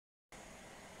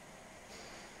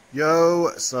Yo,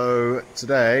 so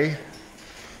today,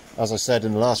 as I said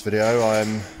in the last video,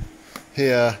 I'm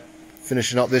here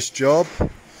finishing up this job.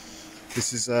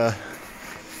 This is a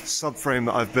subframe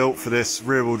that I've built for this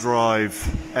rear-wheel drive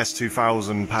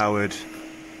S2000 powered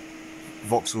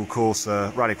Vauxhall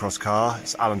Corsa rallycross car.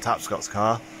 It's Alan Tapscott's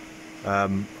car.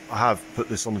 I have put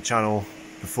this on the channel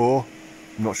before.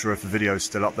 I'm not sure if the video is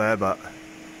still up there, but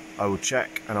I will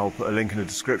check and I'll put a link in the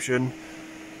description.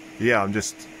 Yeah, I'm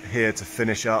just here to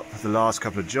finish up the last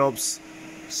couple of jobs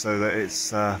so that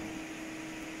it's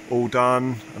all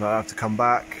done and I don't have to come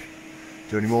back,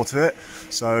 do any more to it.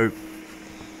 So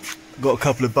I've got a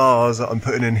couple of bars that I'm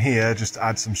putting in here just to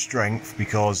add some strength,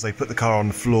 because they put the car on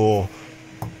the floor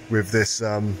with this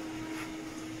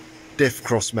diff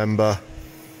cross member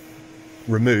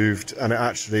removed, and it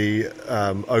actually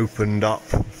opened up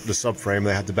the subframe.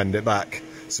 They had to bend it back,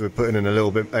 so we're putting in a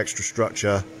little bit extra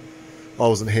structure. I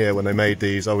wasn't here when they made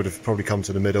these. I would have probably come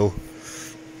to the middle.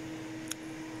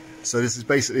 So this is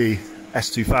basically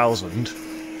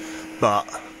S2000, but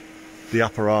the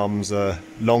upper arms are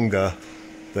longer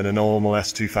than a normal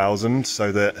S2000,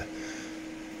 so that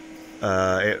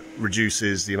it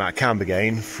reduces the amount of camber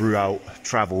gain throughout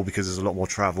travel, because there's a lot more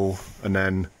travel. And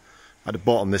then at the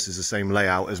bottom, this is the same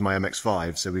layout as my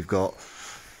MX-5, so we've got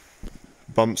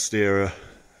bump steer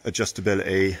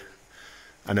adjustability,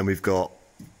 and then we've got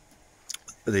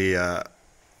the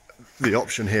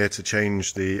option here to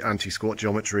change the anti-squat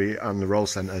geometry and the roll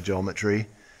center geometry,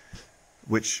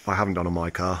 which I haven't done on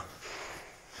my car.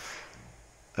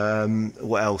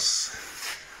 What else?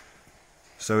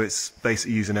 So it's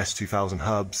basically using S2000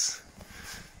 hubs,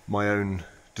 my own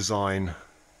design,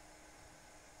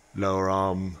 lower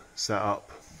arm setup,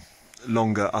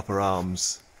 longer upper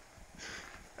arms,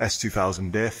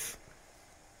 S2000 diff,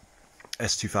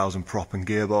 S2000 prop and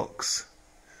gearbox,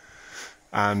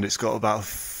 and it's got about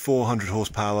 400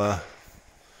 horsepower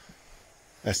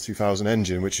S2000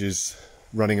 engine, which is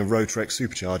running a Rotrex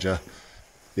supercharger.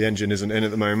 The engine isn't in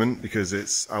at the moment because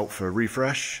it's out for a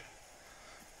refresh.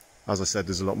 As I said,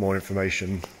 there's a lot more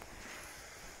information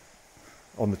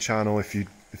on the channel if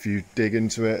you dig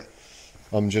into it.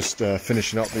 I'm just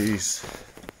finishing up these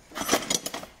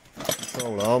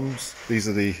control arms. These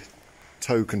are the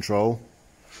toe control.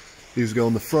 These go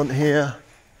on the front here,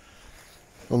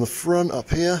 on the front up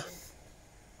here.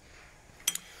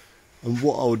 And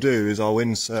what I'll do is I'll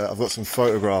insert, I've got some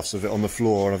photographs of it on the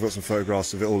floor, and I've got some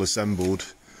photographs of it all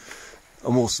assembled.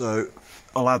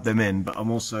 I'll add them in, but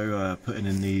I'm also putting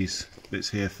in these bits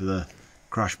here for the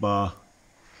crash bar.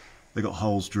 They got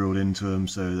holes drilled into them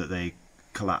so that they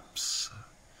collapse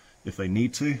if they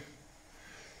need to.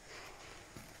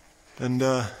 And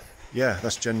yeah,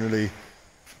 that's generally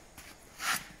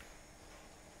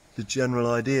the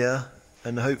general idea.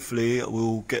 And hopefully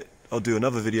I'll do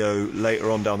another video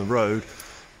later on down the road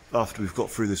after we've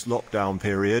got through this lockdown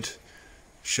period,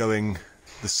 showing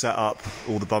the setup,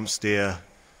 all the bump steer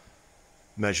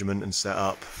measurement and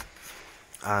setup,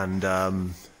 and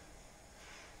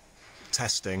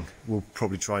testing. We'll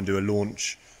probably try and do a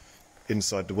launch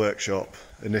inside the workshop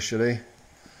initially.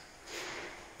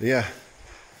 But yeah,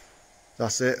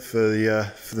 that's it for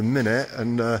the minute,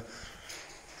 and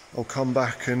I'll come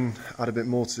back and add a bit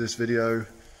more to this video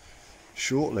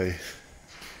shortly.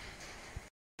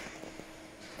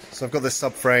 So I've got this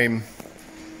subframe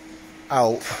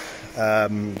out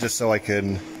just so I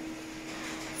can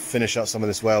finish up some of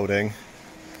this welding.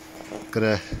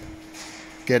 Gotta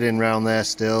get in round there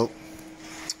still.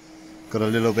 Got a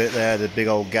little bit there, the big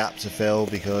old gap to fill,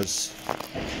 because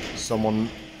someone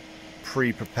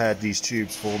pre-prepared these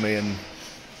tubes for me and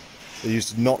they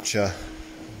used a notcher.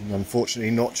 And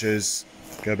unfortunately, notchers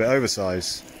go a bit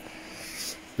oversized.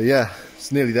 But yeah,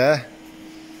 it's nearly there.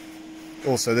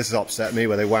 Also, this has upset me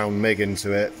where they wound MIG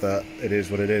into it, but it is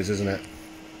what it is, isn't it?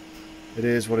 It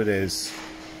is what it is.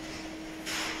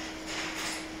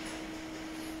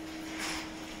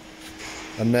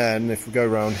 And then if we go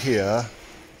around here,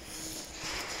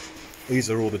 these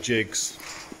are all the jigs.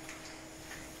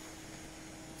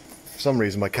 For some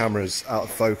reason my camera's out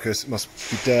of focus. It must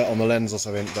be dirt on the lens or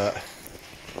something, but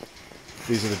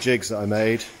these are the jigs that I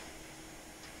made.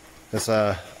 There's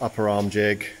a upper arm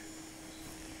jig,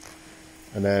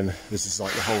 and then this is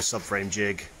like the whole subframe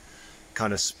jig.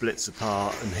 Kind of splits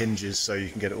apart and hinges so you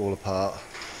can get it all apart.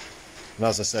 And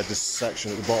as I said, this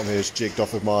section at the bottom here is jigged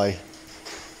off of my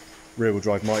rear-wheel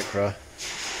drive Micra.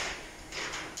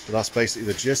 But that's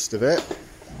basically the gist of it.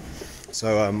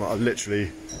 So I've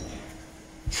literally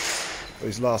got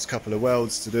these last couple of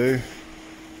welds to do,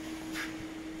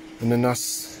 and then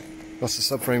that's the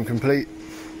subframe complete.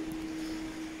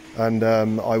 And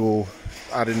I will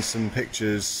add in some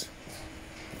pictures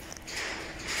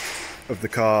of the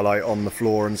car like on the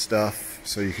floor and stuff,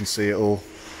 so you can see it all.